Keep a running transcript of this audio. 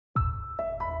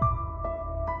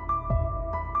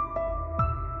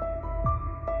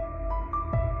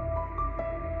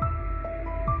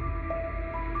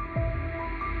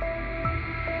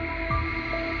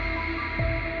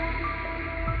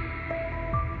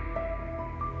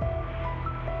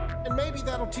And maybe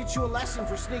that'll teach you a lesson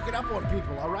for sneaking up on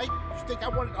people, all right? You think I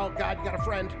wanted... Oh, God, you got a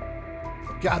friend.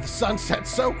 God, the sun sets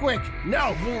so quick. No,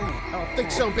 I don't think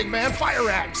so, big man. Fire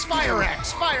axe, fire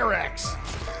axe, fire axe.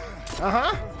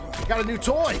 Uh-huh, got a new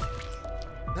toy.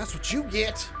 That's what you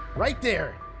get, right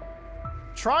there.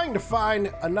 Trying to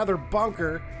find another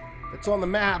bunker that's on the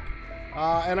map,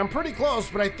 and I'm pretty close,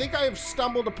 but I think I have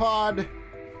stumbled upon a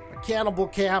cannibal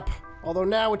camp, although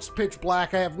now it's pitch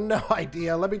black. I have no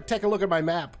idea. Let me take a look at my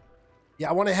map. Yeah,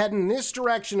 I want to head in this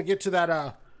direction to get to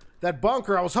that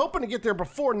bunker. I was hoping to get there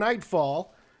before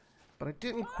nightfall, but I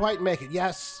didn't quite make it.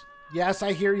 Yes, yes,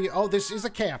 I hear you. Oh, this is a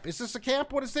camp. Is this a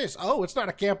camp? What is this? Oh, it's not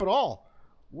a camp at all.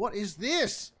 What is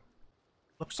this?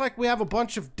 Looks like we have a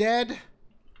bunch of dead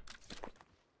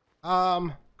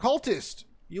cultists.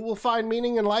 You will find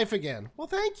meaning in life again. Well,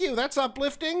 thank you. That's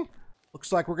uplifting.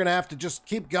 Looks like we're gonna have to just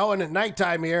keep going at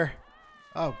nighttime here.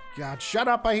 Oh, God, shut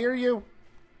up. I hear you.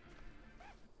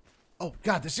 Oh,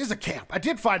 God, this is a camp. I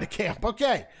did find a camp.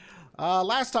 Okay.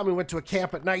 Last time we went to a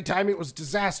camp at nighttime, it was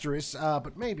disastrous,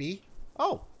 but maybe...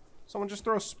 Oh, someone just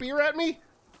throw a spear at me?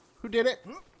 Who did it?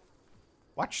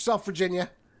 Watch yourself,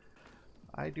 Virginia.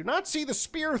 I do not see the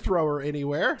spear thrower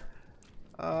anywhere.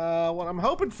 What I'm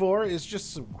hoping for is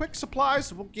just some quick supplies,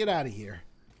 and we'll get out of here.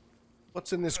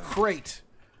 What's in this crate?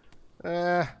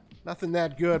 Nothing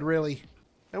that good, really.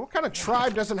 And what kind of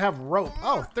tribe doesn't have rope?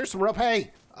 Oh, there's some rope.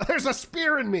 Hey, there's a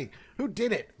spear in me. Who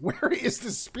did it? Where is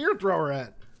the spear thrower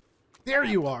at? There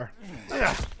you are.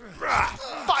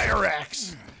 Fire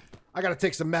axe. I gotta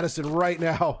take some medicine right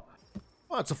now.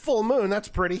 Oh, it's a full moon. That's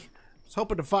pretty. I was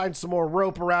hoping to find some more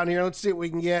rope around here. Let's see what we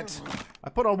can get. I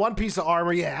put on one piece of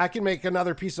armor. Yeah, I can make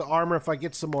another piece of armor if I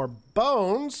get some more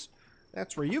bones.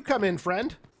 That's where you come in,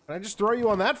 friend. Can I just throw you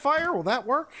on that fire? Will that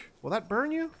work? Will that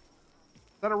burn you?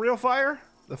 Is that a real fire?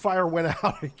 The fire went out.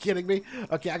 Are you kidding me?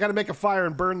 Okay, I gotta make a fire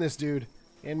and burn this dude.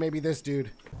 And maybe this dude.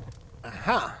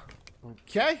 Aha.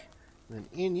 Okay. Then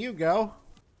in you go.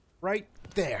 Right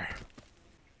there.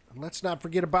 And let's not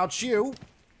forget about you.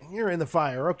 You're in the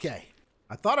fire. Okay.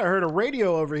 I thought I heard a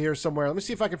radio over here somewhere. Let me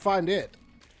see if I can find it.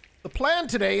 The plan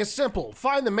today is simple.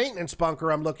 Find the maintenance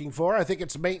bunker I'm looking for. I think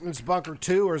it's maintenance bunker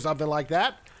 2 or something like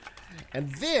that.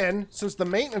 And then, since the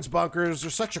maintenance bunkers are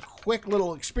such a quick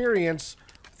little experience,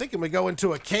 I'm thinking we go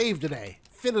into a cave today.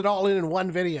 Fit it all in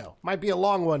one video. Might be a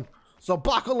long one, so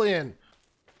buckle in.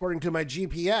 According to my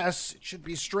GPS, it should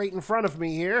be straight in front of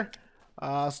me here.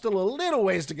 Still a little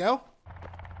ways to go.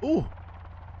 Ooh.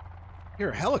 Hear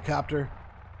a helicopter.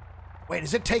 Wait,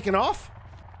 is it taking off?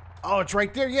 Oh, it's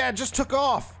right there. Yeah, it just took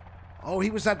off. Oh, he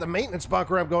was at the maintenance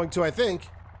bunker I'm going to, I think.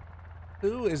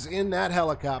 Who is in that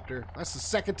helicopter? That's the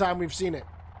second time we've seen it.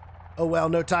 Oh, well,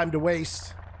 no time to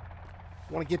waste.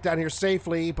 I want to get down here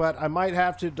safely, but I might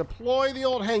have to deploy the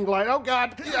old hang glide. Oh,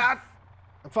 God. Yeah.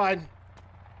 I'm fine.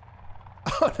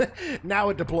 Now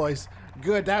it deploys.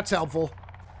 Good, that's helpful.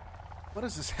 What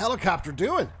is this helicopter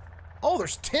doing? Oh,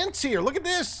 there's tents here. Look at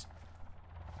this.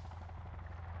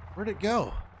 Where'd it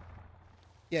go?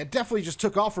 Yeah, it definitely just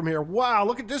took off from here. Wow,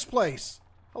 look at this place.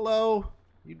 Hello.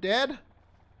 You dead?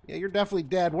 Yeah, you're definitely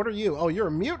dead. What are you? Oh, you're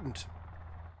a mutant.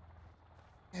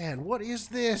 Man, what is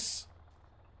this?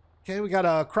 Okay, we got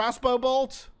a crossbow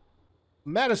bolt.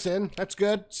 Medicine. That's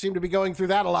good. Seem to be going through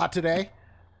that a lot today.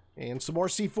 And some more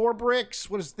C4 bricks.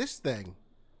 What is this thing?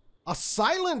 A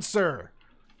silencer.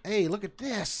 Hey, look at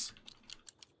this.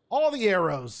 All the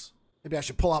arrows. Maybe I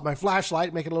should pull out my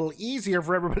flashlight, make it a little easier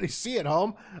for everybody to see at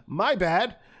home. My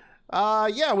bad.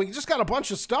 Yeah, we just got a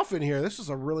bunch of stuff in here. This is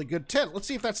a really good tent. Let's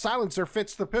see if that silencer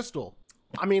fits the pistol.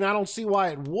 I mean, I don't see why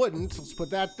it wouldn't. Let's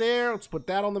put that there. Let's put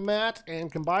that on the mat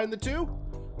and combine the two.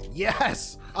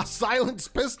 Yes, a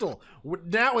silenced pistol.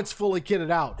 Now it's fully kitted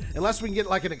out. Unless we can get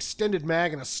like an extended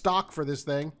mag and a stock for this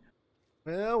thing.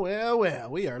 Well, well,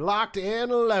 well, we are locked and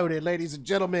loaded, ladies and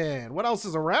gentlemen. What else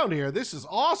is around here? This is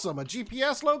awesome. A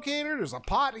GPS locator. There's a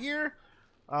pot here.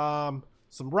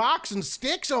 Some rocks and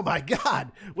sticks. Oh my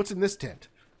God. What's in this tent?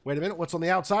 Wait a minute. What's on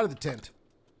the outside of the tent?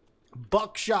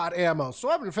 Buckshot ammo. So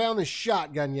I haven't found this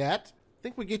shotgun yet. I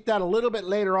think we get that a little bit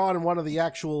later on in one of the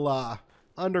actual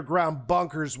underground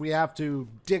bunkers we have to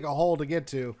dig a hole to get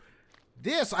to.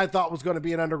 This I thought was going to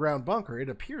be an underground bunker. It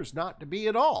appears not to be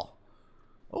at all.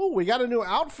 Oh, we got a new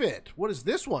outfit. What is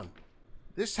this one?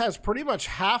 This has pretty much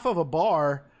half of a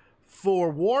bar for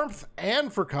warmth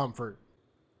and for comfort.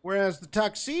 Whereas the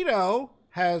tuxedo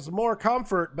has more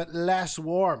comfort but less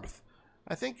warmth.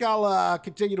 I think I'll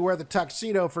continue to wear the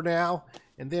tuxedo for now,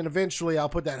 and then eventually I'll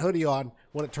put that hoodie on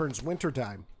when it turns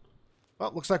wintertime.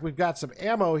 Well, looks like we've got some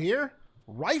ammo here.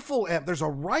 Rifle ammo. There's a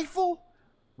rifle?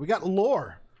 We got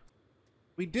lore.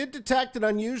 We did detect an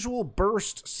unusual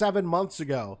burst 7 months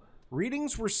ago.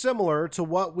 Readings were similar to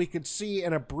what we could see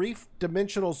in a brief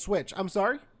dimensional switch. I'm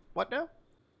sorry? What now?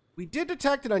 We did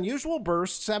detect an unusual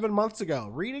burst 7 months ago.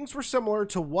 Readings were similar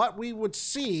to what we would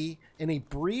see in a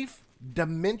brief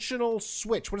dimensional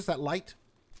switch. What is that light?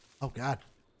 Oh, God.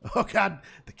 Oh, God.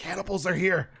 The cannibals are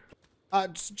here.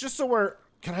 Just so we're...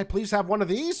 Can I please have one of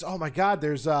these? Oh, my God.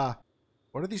 There's, what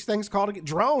are these things called again?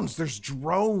 Drones. There's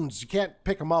drones. You can't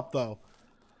pick them up, though.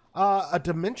 A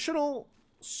dimensional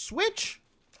switch?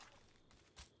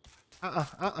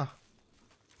 Gonna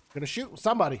shoot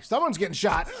somebody. Someone's getting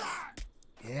shot.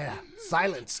 Yeah,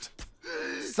 silenced.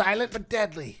 Silent but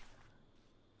deadly.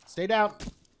 Stay down.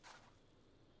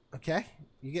 Okay,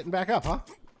 you getting back up, huh?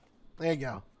 There you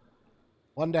go.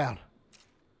 One down.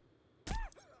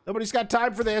 Nobody's got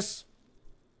time for this.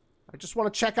 I just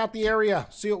want to check out the area,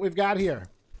 see what we've got here.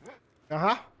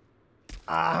 Uh-huh.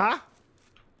 Uh-huh.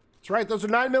 That's right, those are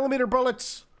 9mm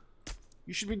bullets.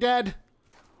 You should be dead.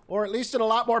 Or at least in a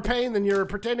lot more pain than you're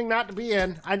pretending not to be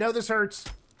in. I know this hurts.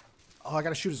 Oh, I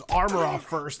gotta shoot his armor off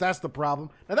first. That's the problem.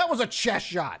 Now, that was a chest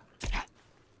shot.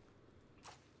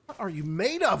 What are you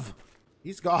made of?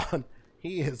 He's gone.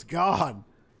 He is gone.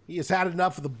 He has had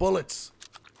enough of the bullets.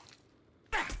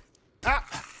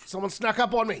 Ah! Someone snuck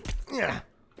up on me. Yeah.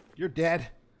 You're dead.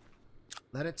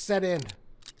 Let it set in.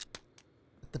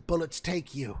 Let the bullets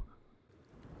take you.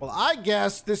 Well, I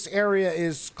guess this area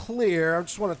is clear. I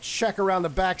just want to check around the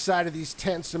backside of these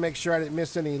tents to make sure I didn't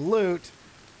miss any loot.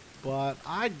 But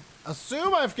I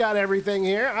assume I've got everything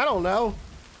here. I don't know.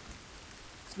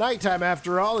 It's nighttime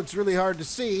after all. It's really hard to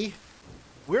see.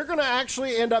 We're going to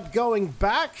actually end up going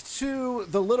back to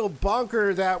the little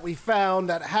bunker that we found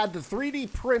that had the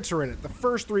 3D printer in it, the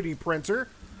first 3D printer,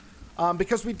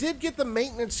 because we did get the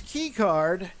maintenance key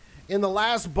card in the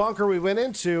last bunker we went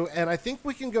into, and I think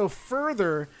we can go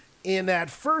further in that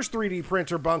first 3D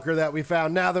printer bunker that we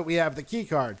found now that we have the key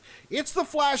card. It's the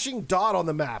flashing dot on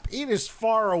the map. It is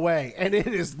far away, and it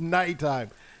is nighttime.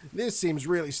 This seems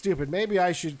really stupid. Maybe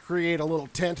I should create a little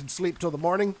tent and sleep till the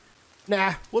morning.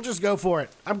 Nah, we'll just go for it.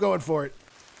 I'm going for it.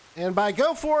 And by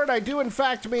go for it, I do in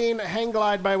fact mean hang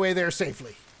glide my way there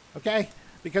safely. Okay?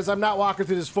 Because I'm not walking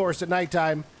through this forest at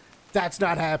nighttime. That's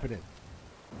not happening.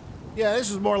 Yeah,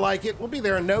 this is more like it. We'll be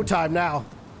there in no time now.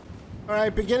 All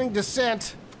right, beginning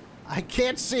descent. I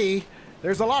can't see.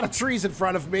 There's a lot of trees in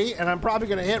front of me, and I'm probably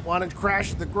going to hit one and crash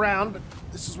to the ground, but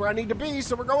this is where I need to be,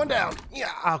 so we're going down.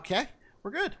 Yeah, okay.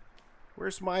 We're good.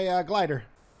 Where's my glider?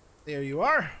 There you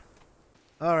are.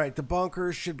 All right, the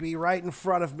bunker should be right in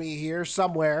front of me here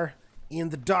somewhere in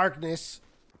the darkness.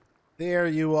 There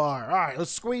you are. All right,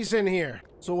 let's squeeze in here.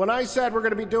 So when I said we're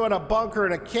going to be doing a bunker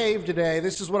and a cave today,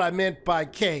 this is what I meant by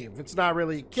cave. It's not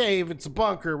really a cave, it's a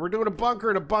bunker. We're doing a bunker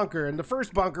and a bunker, and the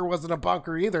first bunker wasn't a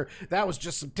bunker either. That was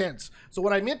just some tents. So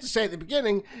what I meant to say at the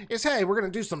beginning is, hey, we're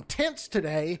going to do some tents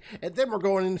today, and then we're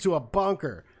going into a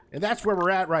bunker. And that's where we're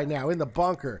at right now, in the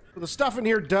bunker. The stuff in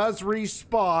here does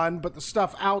respawn, but the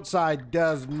stuff outside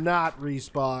does not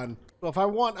respawn. So if I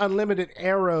want unlimited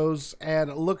arrows and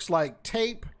it looks like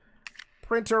tape,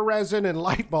 printer resin, and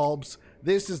light bulbs,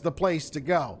 this is the place to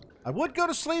go. I would go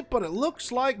to sleep, but it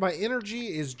looks like my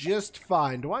energy is just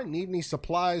fine. Do I need any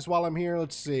supplies while I'm here?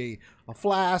 Let's see. A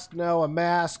flask? No. A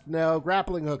mask? No.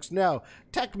 Grappling hooks? No.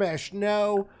 Tech mesh?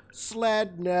 No.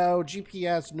 Sled? No.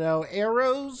 GPS? No.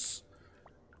 Arrows?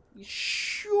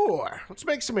 Sure. Let's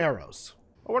make some arrows.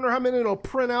 I wonder how many it'll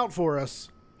print out for us.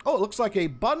 Oh, it looks like a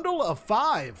bundle of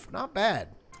 5. Not bad.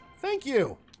 Thank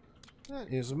you.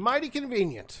 That is mighty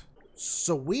convenient.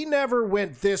 So we never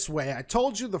went this way. I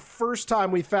told you the first time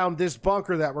we found this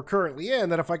bunker that we're currently in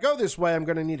that if I go this way, I'm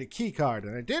going to need a key card.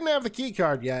 And I didn't have the key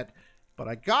card yet, but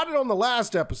I got it on the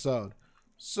last episode.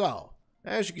 So,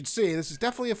 as you can see, this is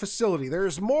definitely a facility.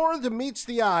 There's more than meets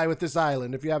the eye with this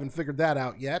island, if you haven't figured that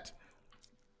out yet.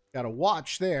 Got a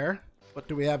watch there. What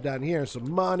do we have down here? Some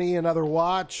money, another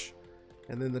watch,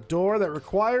 and then the door that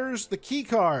requires the key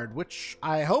card, which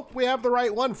I hope we have the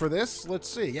right one for this. Let's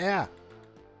see. Yeah.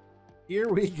 Here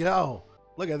we go.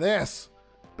 Look at this.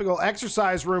 Big old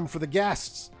exercise room for the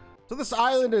guests. So this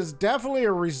island is definitely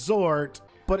a resort,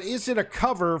 but is it a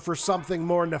cover for something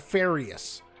more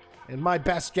nefarious? And my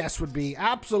best guess would be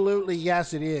absolutely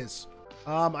yes, it is.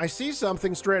 I see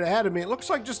something straight ahead of me. It looks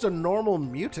like just a normal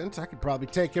mutant. I could probably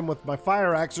take him with my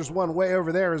fire axe. There's one way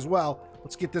over there as well.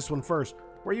 Let's get this one first.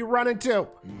 Where are you running to?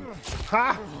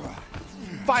 Huh?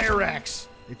 Fire axe.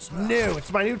 It's new.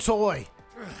 It's my new toy.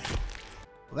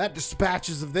 Well, that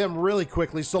dispatches of them really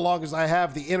quickly so long as I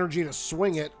have the energy to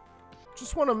swing it.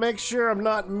 Just want to make sure I'm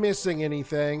not missing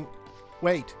anything.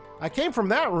 Wait, I came from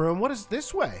that room. What is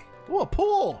this way? Oh, a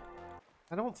pool.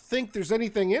 I don't think there's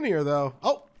anything in here, though.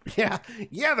 Oh, Yeah,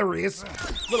 there he is.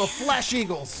 Little flesh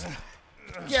eagles.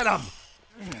 Get him.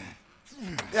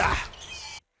 Yeah.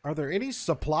 Are there any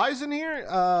supplies in here?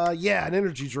 Yeah, an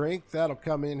energy drink. That'll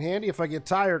come in handy if I get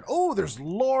tired. Oh, there's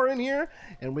lore in here,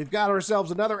 and we've got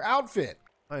ourselves another outfit.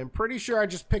 I am pretty sure I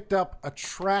just picked up a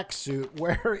tracksuit.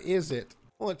 Where is it?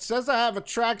 Well, it says I have a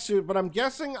tracksuit, but I'm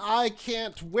guessing I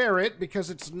can't wear it because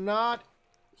it's not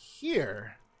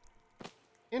here.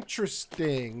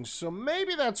 Interesting. So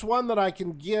maybe that's one that I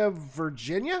can give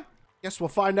Virginia? Guess we'll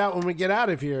find out when we get out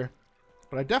of here.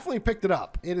 But I definitely picked it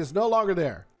up. It is no longer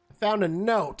there. I found a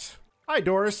note. Hi,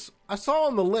 Doris. I saw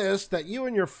on the list that you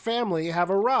and your family have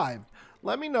arrived.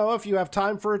 Let me know if you have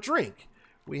time for a drink.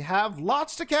 We have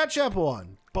lots to catch up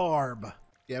on. Barb.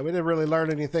 Yeah, we didn't really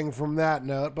learn anything from that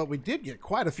note, but we did get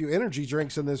quite a few energy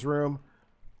drinks in this room.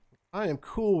 I am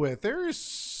cool with. There is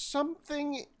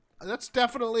something that's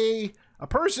definitely a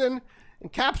person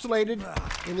encapsulated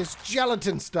in this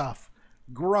gelatin stuff.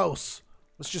 Gross.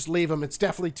 Let's just leave him. It's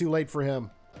definitely too late for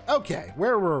him. Okay,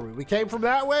 where were we? We came from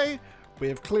that way. We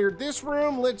have cleared this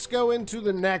room. Let's go into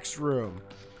the next room.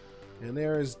 And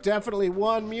there is definitely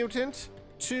one mutant,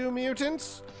 two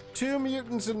mutants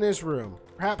in this room.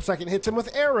 Perhaps I can hit him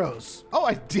with arrows. Oh,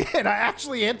 I did. I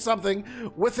actually hit something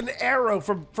with an arrow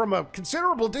from a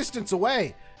considerable distance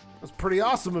away. That's pretty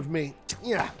awesome of me.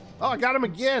 Yeah. Oh, I got him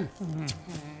again.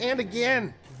 And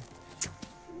again.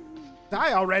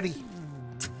 Die already.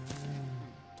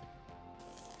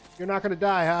 You're not gonna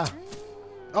die, huh?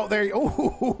 Oh, there you,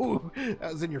 oh,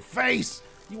 that was in your face.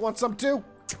 You want some too?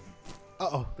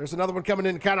 Uh-oh, there's another one coming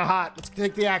in kind of hot. Let's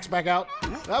take the axe back out.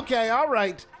 Okay, all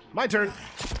right. My turn.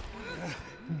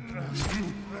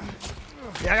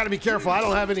 Yeah, I gotta be careful. I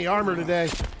don't have any armor today.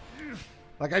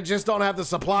 Like, I just don't have the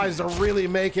supplies to really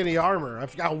make any armor.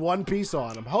 I've got one piece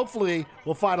on them. Hopefully,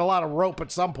 we'll find a lot of rope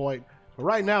at some point. But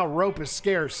right now, rope is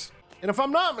scarce. And if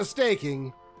I'm not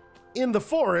mistaken, in the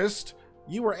forest,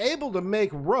 you were able to make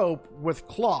rope with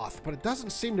cloth, but it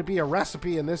doesn't seem to be a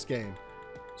recipe in this game.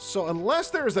 So unless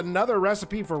there's another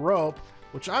recipe for rope,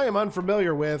 which I am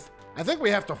unfamiliar with, I think we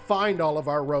have to find all of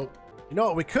our rope. You know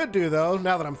what we could do though,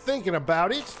 now that I'm thinking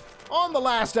about it? On the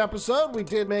last episode, we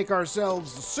did make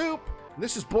ourselves a soup.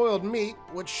 This is boiled meat,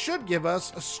 which should give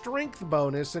us a strength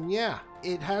bonus, and yeah,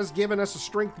 it has given us a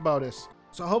strength bonus.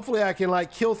 So hopefully I can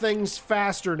like kill things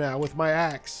faster now with my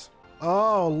axe.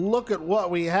 Oh, look at what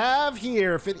we have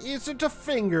here. If it isn't a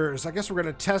fingers, I guess we're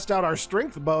gonna test out our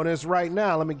strength bonus right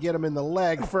now. Let me get him in the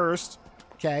leg first.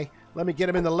 Okay, let me get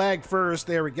him in the leg first.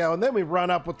 There we go. And then we run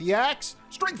up with the axe.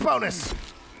 Strength bonus!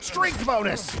 Strength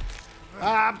bonus!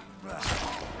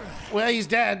 Well, he's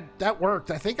dead. That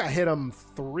worked. I think I hit him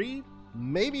 3,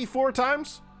 maybe 4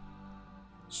 times.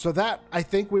 So that, I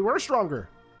think we were stronger.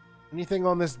 Anything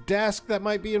on this desk that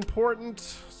might be important?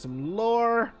 Some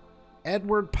lore.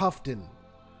 Edward Puffton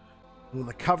on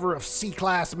the cover of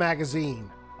C-Class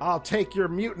magazine. I'll take your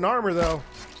mutant armor though,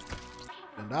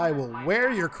 and I will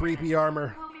wear your creepy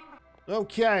armor.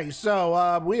 Okay,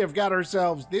 so we have got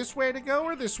ourselves this way to go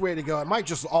or this way to go. It might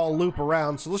just all loop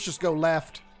around, so let's just go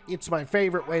left. It's my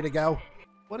favorite way to go.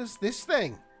 What is this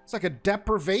thing? It's like a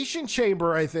deprivation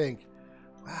chamber, I think.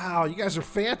 Wow, you guys are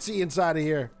fancy inside of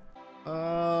here.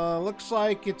 Looks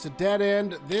like it's a dead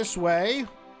end this way.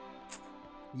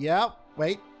 Yep.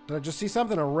 Wait, did I just see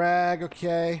something? A rag,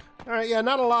 okay. All right, yeah,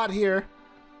 not a lot here.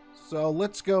 So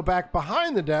let's go back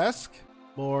behind the desk.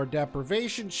 More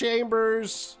deprivation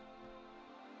chambers.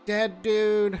 Dead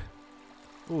dude.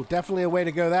 Ooh, definitely a way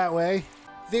to go that way.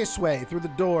 This way, through the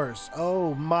doors.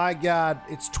 Oh my God,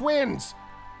 it's twins.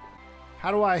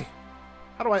 How do I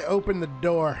open the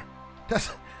door?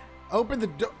 Open the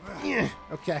door.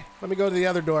 Okay, let me go to the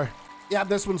other door. Yeah,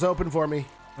 this one's open for me.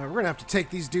 All right, we're gonna have to take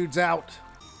these dudes out.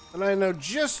 And I know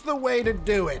just the way to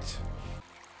do it.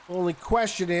 Only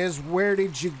question is, where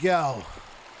did you go?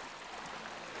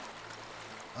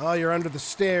 Oh, you're under the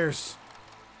stairs.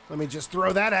 Let me just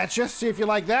throw that at you, see if you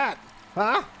like that.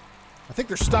 Huh? I think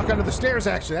they're stuck under the stairs,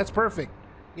 actually. That's perfect.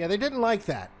 Yeah, they didn't like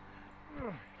that.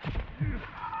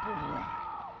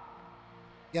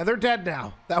 Yeah, they're dead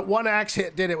now. That one axe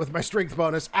hit did it with my strength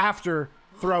bonus after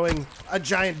throwing a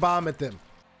giant bomb at them.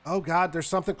 Oh God, there's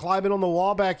something climbing on the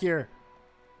wall back here.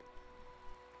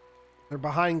 They're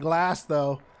behind glass,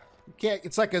 though. You can't,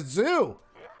 it's like a zoo.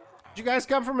 Did you guys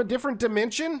come from a different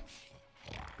dimension?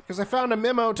 Because I found a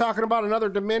memo talking about another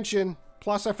dimension.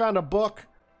 Plus, I found a book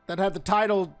that had the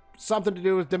title something to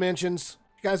do with dimensions.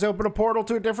 You guys open a portal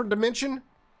to a different dimension?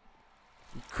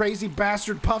 You crazy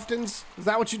bastard Puftons. Is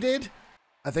that what you did?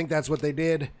 I think that's what they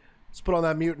did. Let's put on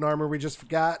that mutant armor we just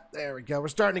forgot. There we go. We're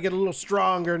starting to get a little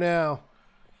stronger now.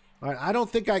 All right, I don't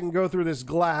think I can go through this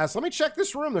glass. Let me check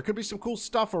this room. There could be some cool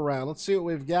stuff around. Let's see what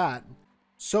we've got.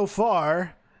 So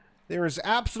far, there is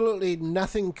absolutely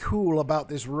nothing cool about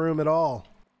this room at all.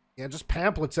 Yeah, just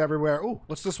pamphlets everywhere. Ooh,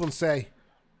 what's this one say?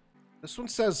 This one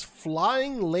says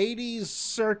Flying Ladies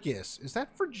Circus. Is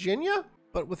that Virginia?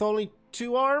 But with only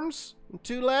 2 arms and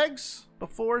 2 legs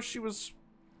before she was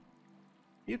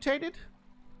mutated?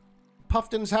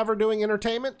 Puffdens have her doing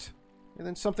entertainment? And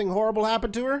then something horrible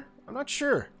happened to her? I'm not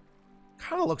sure.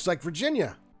 Kind of looks like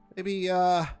Virginia. Maybe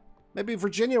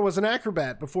Virginia was an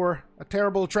acrobat before a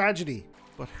terrible tragedy.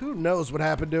 But who knows what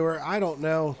happened to her? I don't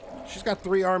know. She's got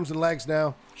 3 arms and legs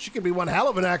now. She could be one hell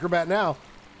of an acrobat now.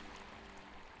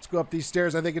 Let's go up these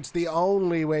stairs. I think it's the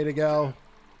only way to go.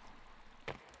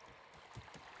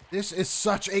 This is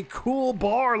such a cool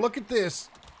bar. Look at this.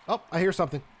 Oh, I hear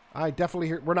something. I definitely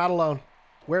hear. We're not alone.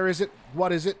 Where is it?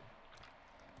 What is it?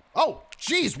 Oh,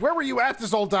 geez. Where were you at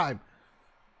this whole time?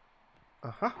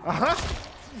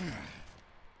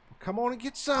 Come on and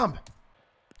get some.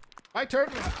 My turn.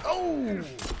 Oh,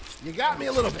 you got me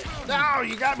a little bit. No,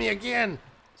 you got me again.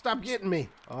 Stop getting me.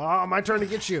 Oh, my turn to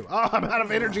get you. Oh, I'm out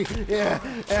of energy.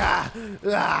 Yeah.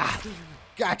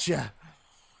 Gotcha.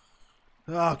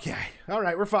 Okay. All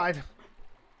right, we're fine.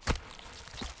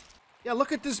 Yeah,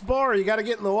 look at this bar. You got to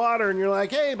get in the water, and you're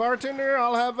like, hey, bartender,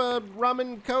 I'll have a rum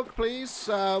and coke, please,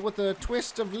 with a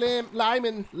twist of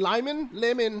lemon.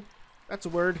 Lemon. That's a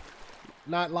word.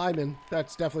 Not lemon.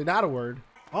 That's definitely not a word.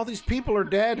 All these people are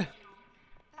dead.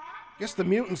 Guess the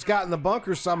mutants got in the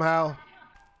bunker somehow.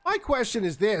 My question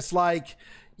is this, like,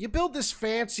 you build this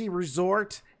fancy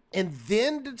resort, and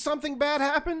then did something bad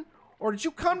happen? Or did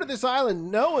you come to this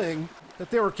island knowing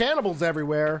that there were cannibals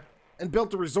everywhere and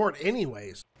built the resort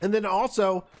anyways? And then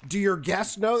also, do your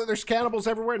guests know that there's cannibals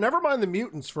everywhere? Never mind the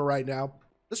mutants for right now.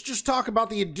 Let's just talk about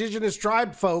the indigenous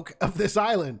tribe folk of this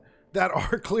island that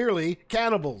are clearly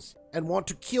cannibals and want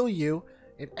to kill you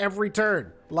at every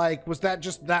turn. Like,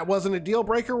 that wasn't a deal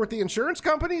breaker with the insurance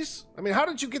companies? I mean, how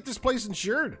did you get this place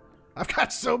insured? I've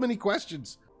got so many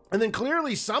questions. And then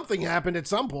clearly something happened at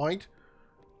some point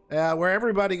where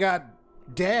everybody got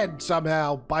dead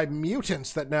somehow by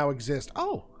mutants that now exist.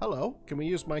 Oh, hello. Can we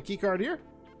use my key card here?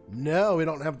 No, we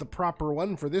don't have the proper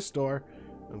one for this door.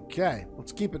 Okay,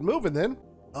 let's keep it moving then.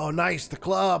 Oh, nice, the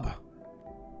club.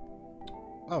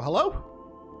 Oh,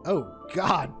 hello? Oh,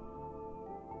 God.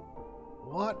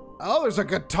 What? Oh, there's a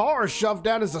guitar shoved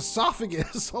down his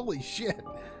esophagus. Holy shit.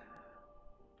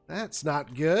 That's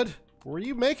not good. Were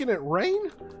you making it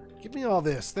rain? Give me all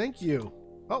this. Thank you.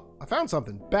 Oh, I found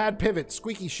something. Bad pivot,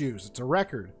 squeaky shoes. It's a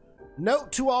record.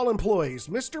 Note to all employees,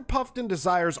 Mr. Puffton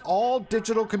desires all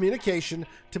digital communication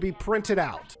to be printed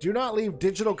out. Do not leave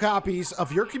digital copies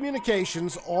of your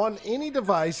communications on any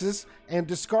devices and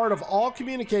discard of all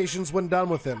communications when done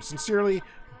with them. Sincerely,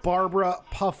 Barbara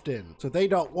Puffton. So they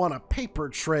don't want a paper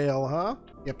trail, huh?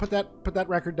 Yeah, put that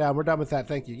record down. We're done with that.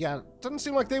 Thank you. Yeah, it doesn't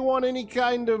seem like they want any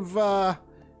kind of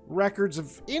records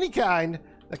of any kind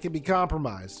that can be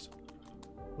compromised.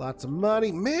 Lots of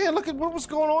money. Man, look at what was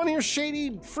going on here.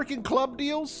 Shady freaking club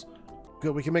deals.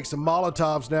 Good, we can make some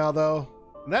Molotovs now, though.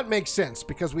 And that makes sense,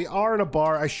 because we are in a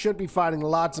bar. I should be finding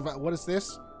lots of... What is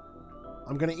this?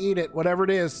 I'm gonna eat it, whatever it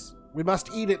is. We must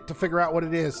eat it to figure out what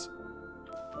it is.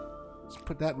 Let's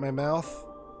put that in my mouth.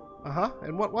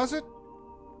 And what was it?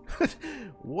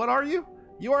 What are you?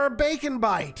 You are a bacon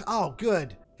bite. Oh,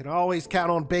 good. Can always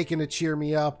count on bacon to cheer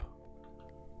me up.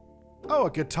 Oh,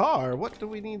 a guitar. What do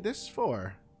we need this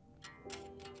for?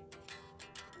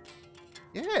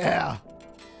 Yeah.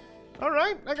 All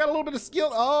right, I got a little bit of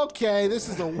skill. Okay, this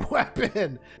is a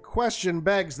weapon. Question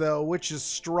begs, though, which is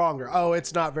stronger? Oh,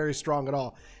 it's not very strong at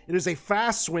all. It is a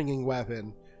fast-swinging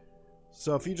weapon.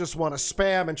 So if you just want to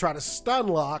spam and try to stun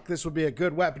lock, this would be a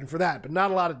good weapon for that, but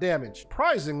not a lot of damage.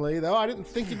 Surprisingly, though, I didn't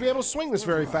think you'd be able to swing this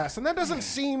very fast, and that doesn't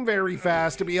seem very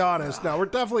fast, to be honest. No, we're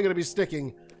definitely going to be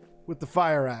sticking with the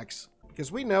fire axe, because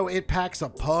we know it packs a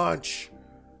punch.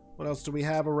 What else do we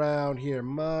have around here?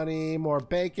 Money, more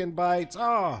bacon bites.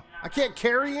 Oh, I can't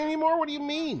carry anymore? What do you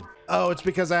mean? Oh, it's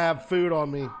because I have food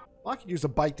on me. Well, I could use a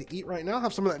bite to eat right now.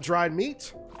 Have some of that dried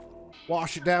meat.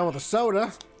 Wash it down with a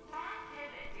soda.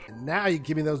 And now you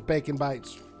give me those bacon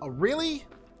bites. Oh, really?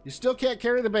 You still can't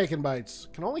carry the bacon bites.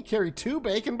 Can only carry 2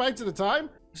 bacon bites at a time?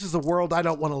 This is a world I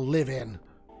don't want to live in.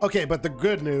 Okay, but the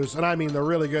good news, and I mean the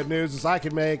really good news, is I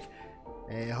can make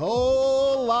a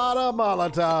whole lot of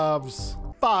Molotovs.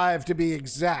 5 to be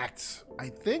exact. I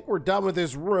think we're done with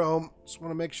this room. Just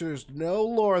want to make sure there's no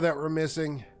lore that we're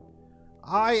missing.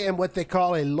 I am what they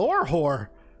call a lore whore.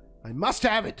 I must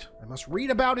have it. I must read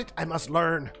about it. I must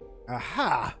learn.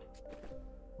 Aha.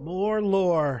 More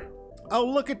lore. Oh,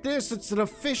 look at this. It's an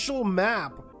official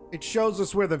map. It shows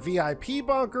us where the VIP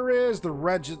bunker is, the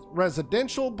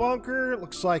residential bunker, it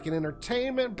looks like an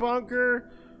entertainment bunker,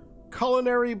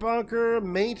 culinary bunker,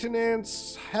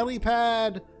 maintenance,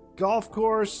 helipad, golf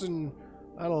course, and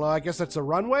I don't know, I guess that's a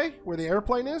runway where the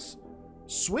airplane is?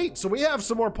 Sweet, so we have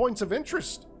some more points of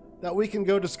interest that we can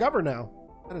go discover now.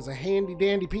 That is a handy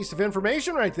dandy piece of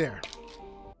information right there.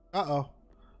 Uh-oh,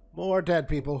 more dead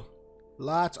people.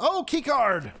 Lots, oh, key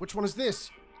card! Which one is this?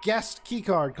 Guest key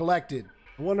card collected.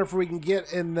 I wonder if we can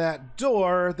get in that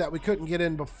door that we couldn't get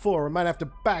in before. We might have to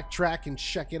backtrack and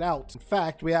check it out. In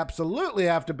fact, we absolutely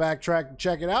have to backtrack and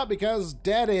check it out because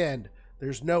dead end.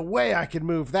 There's no way I can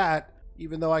move that,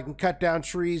 even though I can cut down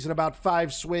trees in about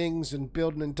 5 swings and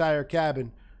build an entire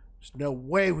cabin. There's no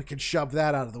way we can shove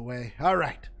that out of the way. All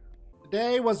right.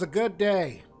 Today was a good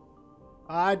day.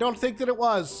 I don't think that it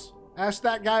was. Ask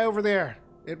that guy over there.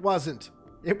 It wasn't.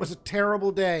 It was a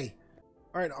terrible day.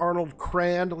 All right, Arnold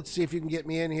Crand, let's see if you can get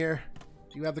me in here.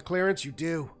 Do you have the clearance? You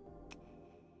do.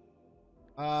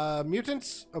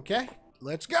 Mutants? Okay,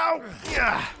 let's go.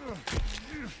 Yeah.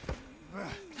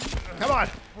 Come on,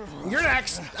 you're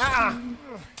next.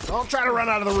 Don't try to run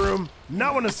out of the room.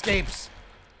 No one escapes.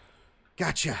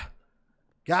 Gotcha.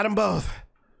 Got them both.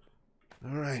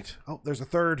 All right. Oh, there's a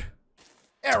third.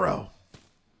 Arrow.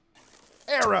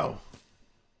 Arrow.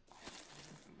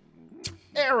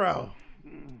 Arrow.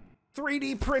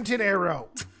 3D printed arrow.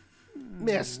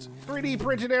 Missed. 3D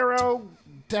printed arrow.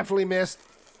 Definitely missed.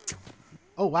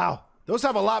 Oh, wow. Those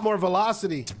have a lot more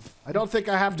velocity. I don't think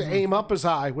I have to aim up as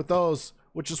high with those,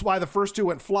 which is why the first two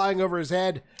went flying over his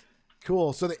head.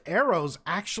 Cool. So the arrows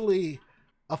actually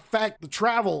affect the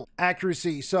travel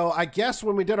accuracy. So I guess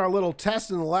when we did our little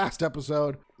test in the last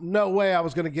episode, no way I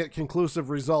was going to get conclusive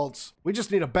results. We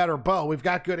just need a better bow. We've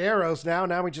got good arrows now.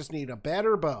 Now we just need a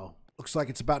better bow. Looks like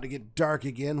it's about to get dark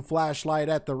again. Flashlight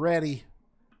at the ready.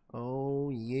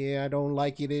 Oh, yeah, I don't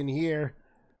like it in here.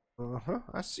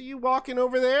 I see you walking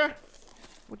over there.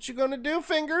 What you gonna do,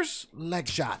 fingers? Leg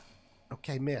shot.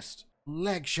 Okay, missed.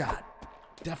 Leg shot.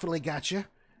 Definitely got you.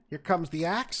 Here comes the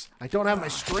axe. I don't have my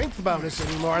strength bonus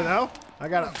anymore, though. I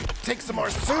gotta take some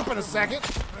more soup in a second.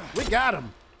 We got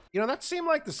him. You know, that seemed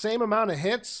like the same amount of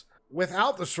hits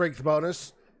without the strength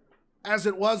bonus as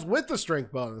it was with the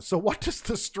strength bonus. So what does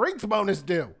the strength bonus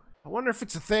do? I wonder if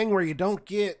it's a thing where you don't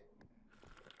get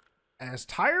as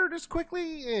tired as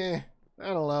quickly? I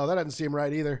don't know. That doesn't seem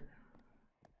right either.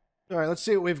 All right, let's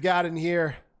see what we've got in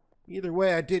here. Either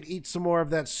way, I did eat some more of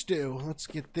that stew. Let's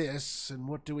get this. And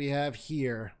what do we have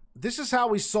here? This is how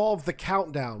we solve the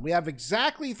countdown. We have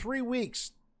exactly 3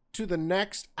 weeks to the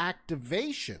next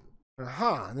activation.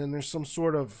 And then there's some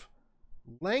sort of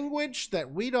language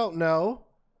that we don't know,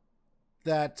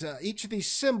 that each of these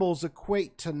symbols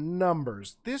equate to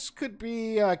numbers. This could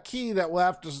be a key that we'll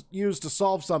have to use to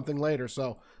solve something later,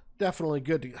 so definitely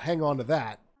good to hang on to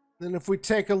that. Then if we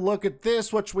take a look at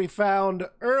this, which we found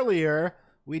earlier,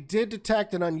 we did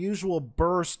detect an unusual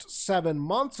burst 7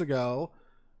 months ago.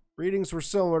 Readings were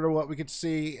similar to what we could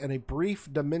see in a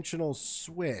brief dimensional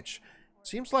switch.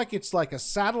 Seems like it's like a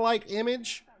satellite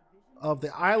image of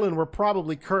the island we're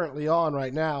probably currently on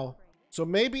right now. So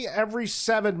maybe every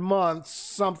 7 months,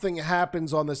 something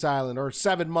happens on this island, or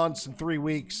 7 months and 3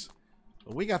 weeks.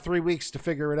 But we got 3 weeks to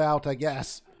figure it out, I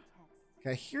guess.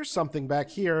 Okay, here's something back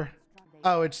here.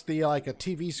 Oh, it's the, like a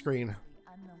TV screen.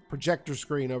 Projector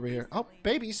screen over here. Oh,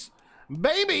 babies.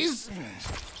 Babies!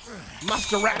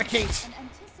 Must eradicate.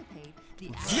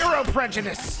 Zero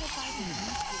prejudice.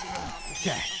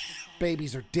 Okay,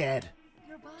 babies are dead.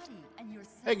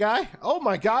 Hey, guy. Oh,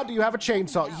 my God. Do you have a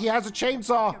chainsaw? He has a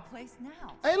chainsaw.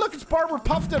 Hey, look, it's Barbara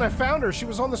Puffton. I found her. She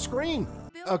was on the screen.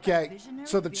 Okay,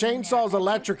 so the chainsaw is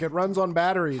electric. It runs on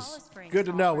batteries. Good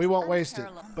to know. We won't waste it.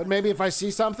 But maybe if I see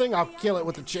something, I'll kill it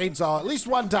with the chainsaw at least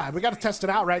one time. We got to test it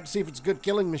out, right, to see if it's a good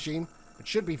killing machine. It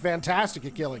should be fantastic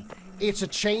at killing. It's a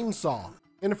chainsaw.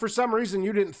 And if for some reason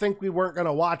you didn't think we weren't going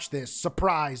to watch this,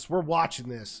 surprise, we're watching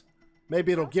this.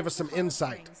 Maybe it'll give us some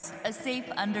insight. A safe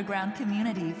underground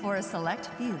community for a select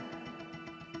few.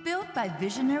 Built by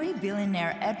visionary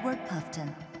billionaire Edward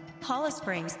Puffton, Hollis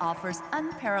Springs offers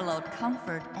unparalleled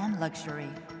comfort and luxury.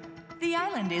 The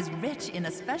island is rich in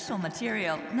a special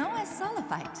material known as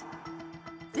sulfite.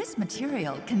 This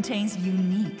material contains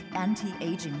unique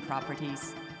anti-aging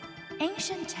properties.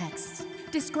 Ancient texts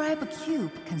describe a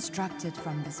cube constructed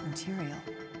from this material.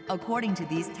 According to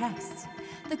these texts,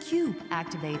 the cube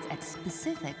activates at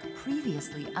specific,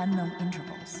 previously unknown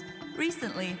intervals.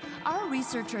 Recently, our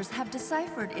researchers have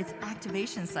deciphered its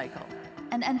activation cycle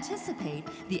and anticipate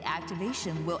the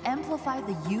activation will amplify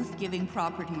the youth-giving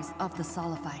properties of the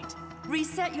sulfite.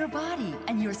 Reset your body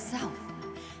and yourself.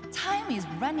 Time is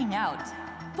running out.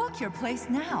 Book your place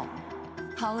now.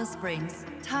 Hollow Springs,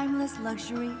 timeless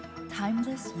luxury,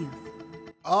 timeless youth.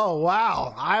 Oh,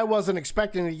 wow. I wasn't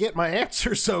expecting to get my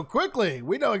answer so quickly.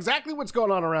 We know exactly what's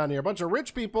going on around here. A bunch of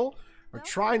rich people are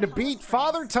trying to beat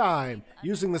Father Time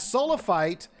using the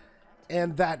Solophyte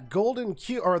and that golden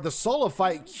cube, or the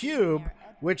Solophyte cube,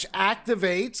 which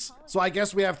activates. So I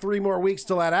guess we have 3 more weeks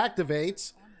till that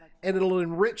activates. And it'll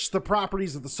enrich the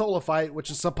properties of the Solophyte, which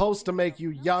is supposed to make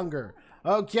you younger.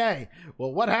 Okay.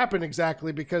 Well, what happened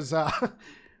exactly? Because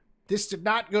this did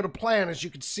not go to plan, as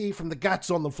you can see from the guts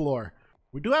on the floor.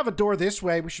 We do have a door this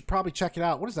way. We should probably check it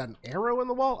out. What is that, an arrow in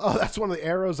the wall? Oh, that's one of the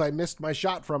arrows I missed my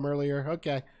shot from earlier.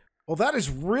 Okay. Well, that is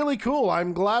really cool.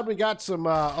 I'm glad we got some,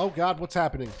 oh God, what's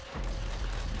happening?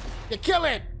 Yeah, kill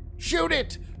it! Shoot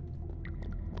it!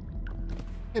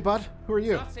 Hey, bud, who are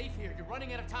you? It's not safe here. You're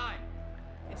running out of time.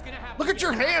 It's gonna happen. Look at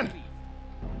your hand!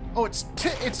 Oh, it's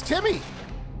Timmy!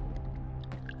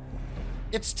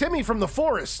 It's Timmy from the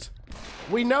forest.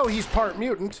 We know he's part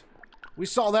mutant. We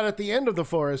saw that at the end of the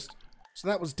forest. So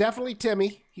that was definitely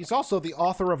Timmy. He's also the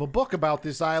author of a book about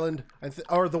this island,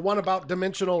 or the one about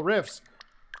dimensional rifts.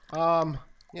 Yeah,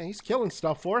 he's killing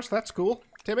stuff for us. That's cool.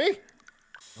 Timmy?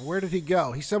 Where did he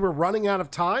go? He said we're running out of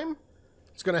time?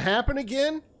 It's gonna happen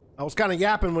again? I was kind of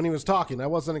yapping when he was talking. I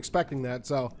wasn't expecting that,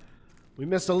 so we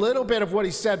missed a little bit of what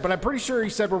he said, but I'm pretty sure he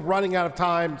said we're running out of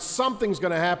time. Something's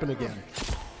gonna happen again,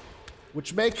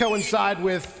 which may coincide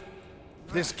with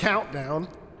this countdown.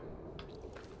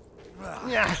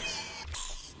 Yeah.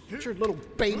 Get your little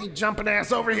baby jumping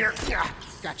ass over here. Yeah,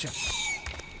 gotcha.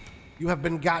 You have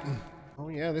been gotten. Oh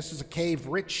yeah, this is a cave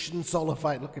rich in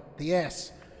Solophyte. Look at the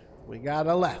S. We got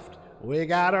a left. We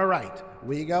got a right.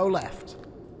 We go left.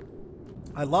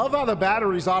 I love how the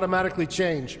batteries automatically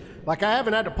change. Like, I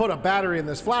haven't had to put a battery in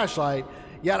this flashlight,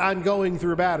 yet I'm going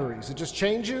through batteries. It just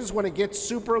changes when it gets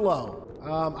super low.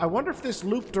 I wonder if this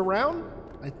looped around?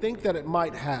 I think that it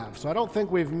might have, so I don't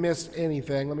think we've missed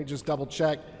anything. Let me just double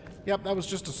check. Yep, that was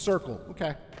just a circle.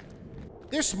 Okay.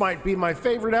 This might be my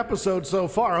favorite episode so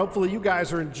far. Hopefully you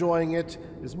guys are enjoying it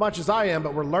as much as I am,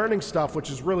 but we're learning stuff, which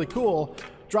is really cool.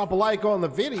 Drop a like on the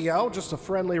video, just a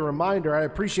friendly reminder. I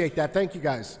appreciate that. Thank you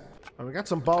guys. We got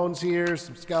some bones here,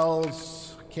 some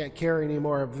skulls. Can't carry any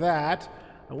more of that.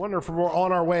 I wonder if we're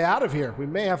on our way out of here. We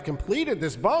may have completed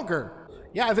this bunker.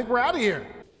 Yeah, I think we're out of here.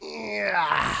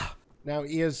 Yeah. Now,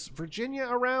 is Virginia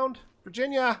around?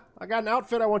 Virginia, I got an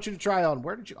outfit I want you to try on.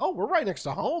 Where did you? Oh, we're right next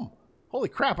to home. Holy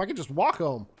crap, I could just walk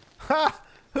home. Ha!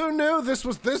 Who knew this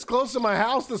was this close to my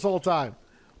house this whole time?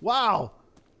 Wow.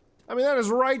 I mean, that is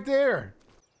right there.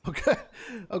 Okay.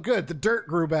 Oh, good. The dirt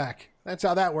grew back. That's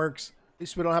how that works. At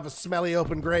least we don't have a smelly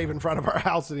open grave in front of our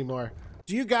house anymore.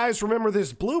 Do you guys remember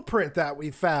this blueprint that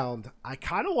we found? I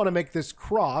kind of want to make this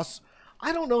cross.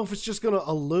 I don't know if it's just going to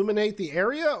illuminate the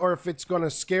area or if it's going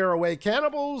to scare away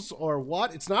cannibals or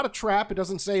what. It's not a trap. It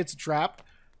doesn't say it's a trap.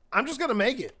 I'm just going to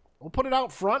make it. We'll put it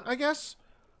out front, I guess.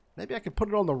 Maybe I could put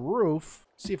it on the roof.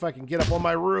 See if I can get up on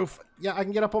my roof. Yeah, I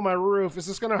can get up on my roof. Is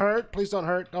this going to hurt? Please don't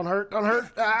hurt. Don't hurt. Don't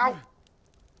hurt. Ow.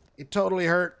 It totally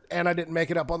hurt, and I didn't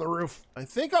make it up on the roof. I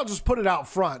think I'll just put it out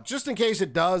front, just in case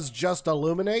it does just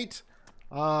illuminate.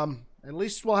 At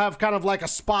least we'll have kind of like a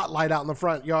spotlight out in the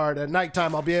front yard. At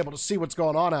nighttime, I'll be able to see what's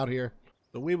going on out here.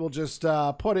 So we will just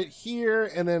put it here,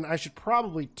 and then I should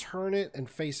probably turn it and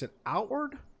face it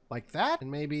outward like that, and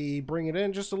maybe bring it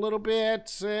in just a little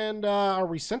bit. And are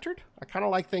we centered? I kind of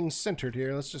like things centered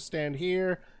here. Let's just stand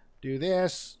here, do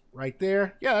this right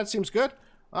there. Yeah, that seems good.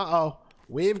 Uh-oh.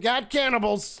 We've got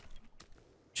cannibals.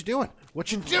 What you doing?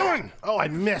 What you doing? Oh, I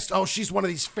missed. Oh, she's one of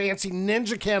these fancy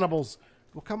ninja cannibals.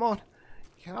 Well, come on.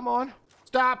 Come on.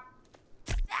 Stop.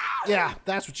 Yeah,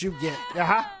 that's what you get.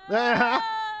 Uh-huh. Uh-huh.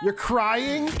 You're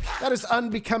crying? That is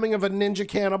unbecoming of a ninja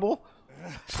cannibal.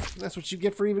 That's what you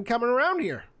get for even coming around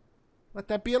here. Let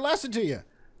that be a lesson to you.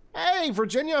 Hey,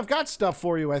 Virginia, I've got stuff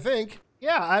for you, I think.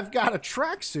 Yeah, I've got a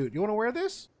tracksuit. You want to wear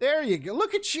this? There you go.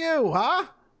 Look at you, huh?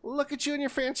 Look at you in your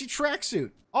fancy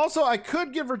tracksuit. Also, I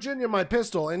could give Virginia my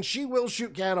pistol, and she will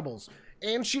shoot cannibals.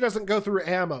 And she doesn't go through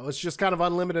ammo. It's just kind of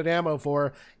unlimited ammo for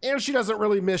her. And she doesn't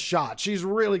really miss shots. She's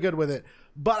really good with it.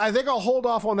 But I think I'll hold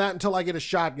off on that until I get a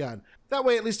shotgun. That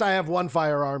way, at least I have one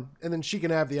firearm, and then she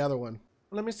can have the other one.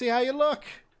 Let me see how you look.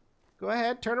 Go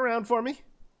ahead, turn around for me.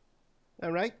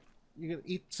 All right. You gonna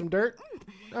eat some dirt?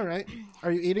 All right.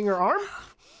 Are you eating her arm?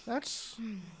 That's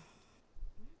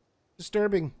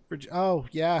disturbing. Oh,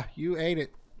 yeah, you ate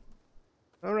it.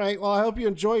 All right, well, I hope you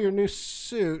enjoy your new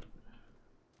suit.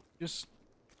 Just,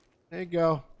 there you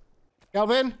go.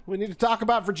 Calvin, we need to talk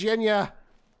about Virginia.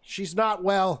 She's not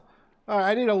well. All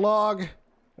right, I need a log.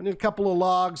 I need a couple of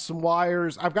logs, some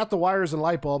wires. I've got the wires and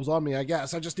light bulbs on me, I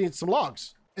guess. I just need some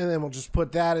logs. And then we'll just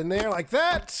put that in there like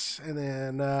that. And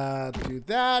then do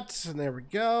that. And there we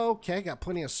go. Okay, got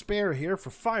plenty of spare here for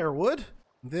firewood.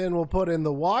 Then we'll put in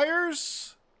the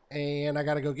wires. And I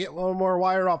got to go get one more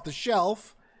wire off the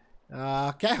shelf.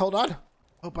 Okay, hold on.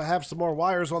 Hope I have some more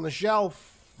wires on the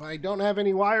shelf. I don't have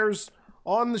any wires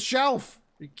on the shelf.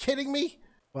 Are you kidding me?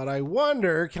 But I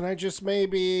wonder, can I just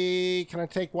maybe, can I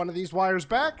take one of these wires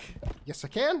back? Yes, I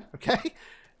can. Okay.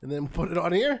 And then put it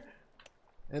on here.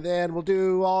 And then we'll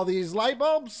do all these light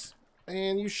bulbs.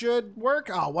 And you should work.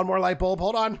 Oh, one more light bulb.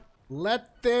 Hold on.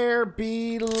 Let there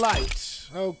be light.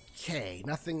 Okay.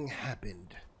 Nothing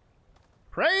happened.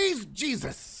 Praise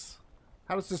Jesus.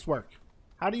 How does this work?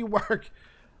 How do you work?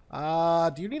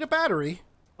 Do you need a battery?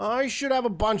 I should have a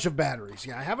bunch of batteries.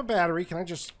 Yeah, I have a battery. Can I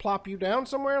just plop you down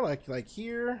somewhere? Like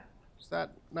here? Is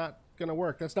that not gonna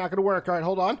work? That's not gonna work. All right,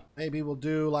 hold on. Maybe we'll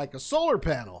do like a solar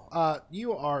panel.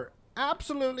 You are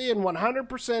absolutely and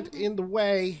 100% in the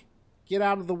way. Get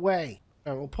out of the way.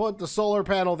 All right, we'll put the solar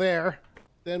panel there.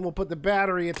 Then we'll put the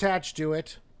battery attached to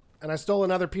it. And I stole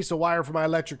another piece of wire from my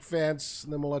electric fence.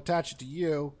 And then we'll attach it to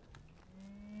you.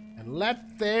 And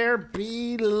let there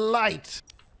be light.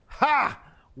 Ha!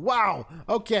 Wow.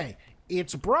 Okay.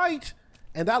 It's bright.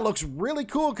 And that looks really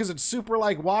cool because it's super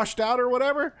like washed out or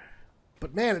whatever.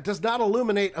 But man, it does not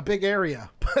illuminate a big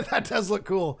area. But that does look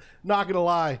cool. Not gonna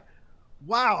lie.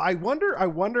 Wow. I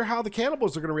wonder how the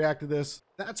cannibals are gonna react to this.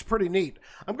 That's pretty neat.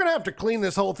 I'm gonna have to clean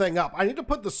this whole thing up. I need to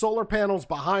put the solar panels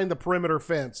behind the perimeter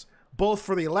fence, both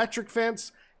for the electric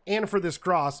fence and for this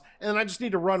cross. And I just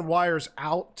need to run wires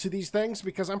out to these things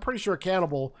because I'm pretty sure a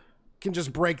cannibal can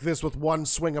just break this with one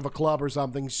swing of a club or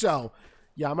something. So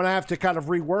yeah, I'm gonna have to kind of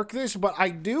rework this, but I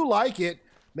do like it.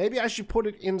 Maybe I should put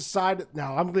it inside. No,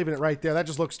 I'm leaving it right there. That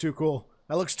just looks too cool.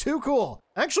 That looks too cool.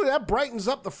 Actually, that brightens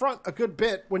up the front a good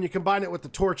bit when you combine it with the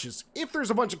torches. If there's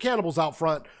a bunch of cannibals out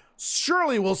front,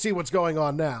 surely we'll see what's going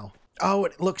on now. Oh,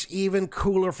 it looks even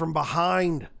cooler from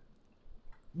behind.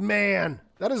 Man,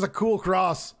 that is a cool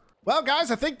cross. Well, guys,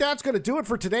 I think that's going to do it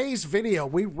for today's video.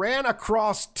 We ran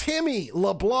across Timmy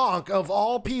LeBlanc, of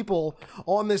all people,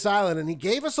 on this island, and he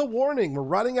gave us a warning. We're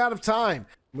running out of time.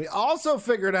 We also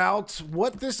figured out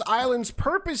what this island's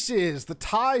purpose is, the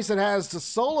ties it has to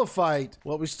Solophyte.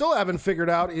 What we still haven't figured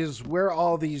out is where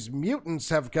all these mutants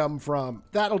have come from.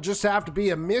 That'll just have to be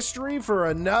a mystery for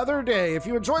another day. If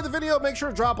you enjoyed the video, make sure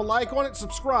to drop a like on it,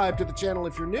 subscribe to the channel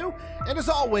if you're new, and as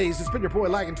always, it's been your boy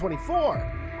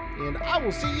Laggin24. And I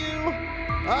will see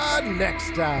you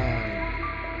next time.